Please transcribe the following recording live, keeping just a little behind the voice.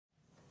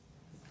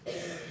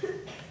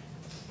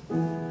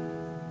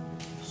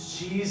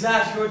She's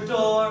at your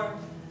door,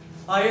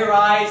 are your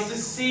eyes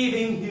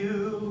deceiving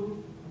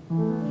you?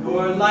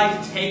 Your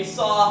life takes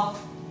off,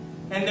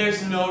 and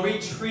there's no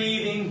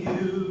retrieving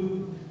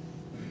you.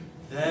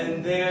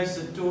 Then there's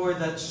a door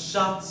that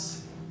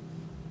shuts,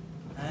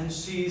 and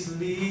she's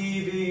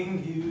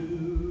leaving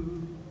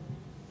you.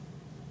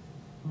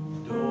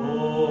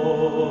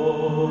 Doors.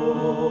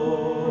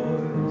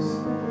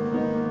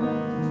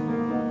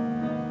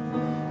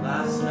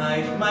 Last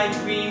night my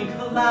dream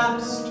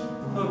collapsed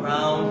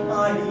around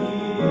my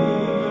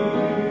ears,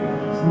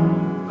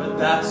 but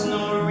that's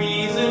no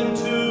reason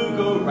to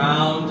go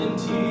round in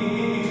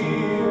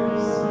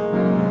tears.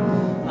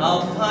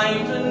 I'll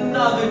find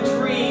another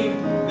dream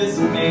this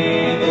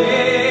minute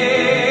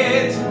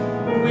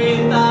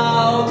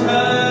without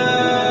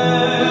her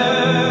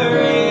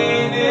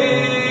in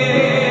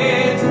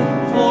it.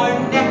 For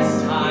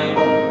next time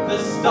the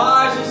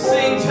stars will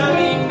sing to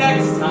me,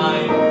 next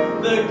time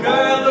the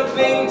girl will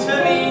cling to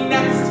me,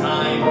 next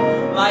time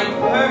like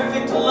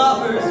perfect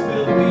lovers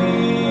will be.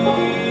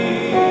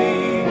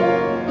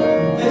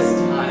 This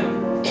time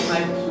I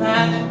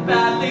planned it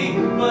badly,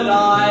 but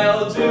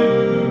I'll do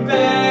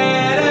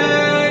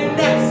better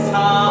next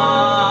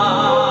time.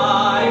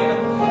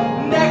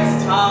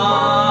 Next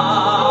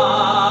time.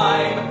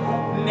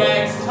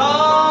 Next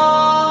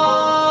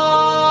time.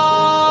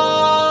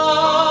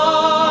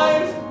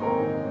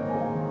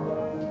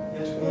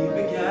 Yet we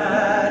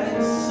began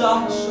in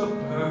such a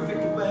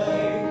perfect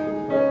way,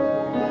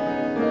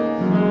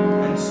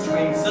 and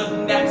strings of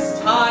next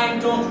time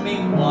don't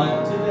make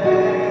one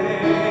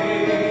today.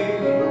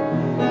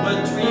 But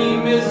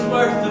dream is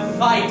worth the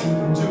fight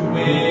to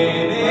win.